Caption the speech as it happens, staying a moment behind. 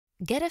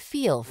Get a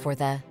feel for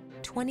the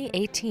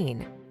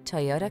 2018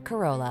 Toyota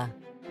Corolla.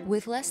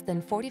 With less than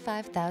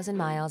 45,000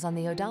 miles on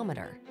the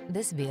odometer,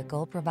 this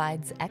vehicle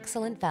provides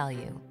excellent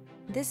value.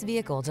 This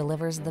vehicle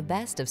delivers the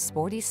best of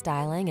sporty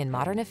styling and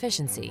modern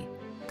efficiency.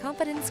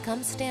 Confidence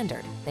comes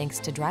standard thanks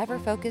to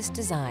driver-focused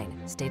design,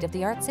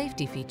 state-of-the-art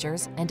safety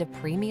features, and a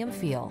premium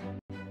feel.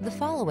 The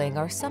following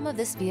are some of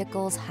this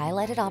vehicle's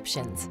highlighted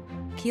options: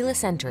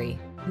 keyless entry,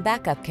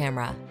 backup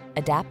camera,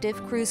 adaptive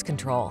cruise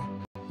control,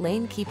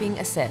 lane keeping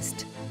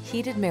assist,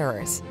 heated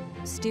mirrors,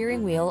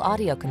 steering wheel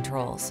audio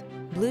controls,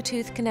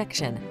 Bluetooth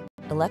connection,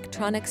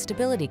 electronic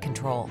stability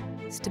control,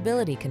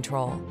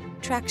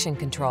 traction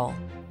control.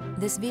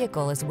 This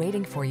vehicle is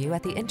waiting for you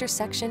at the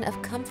intersection of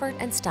comfort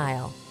and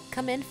style.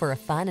 Come in for a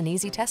fun and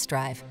easy test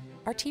drive.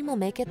 Our team will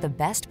make it the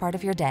best part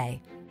of your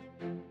day.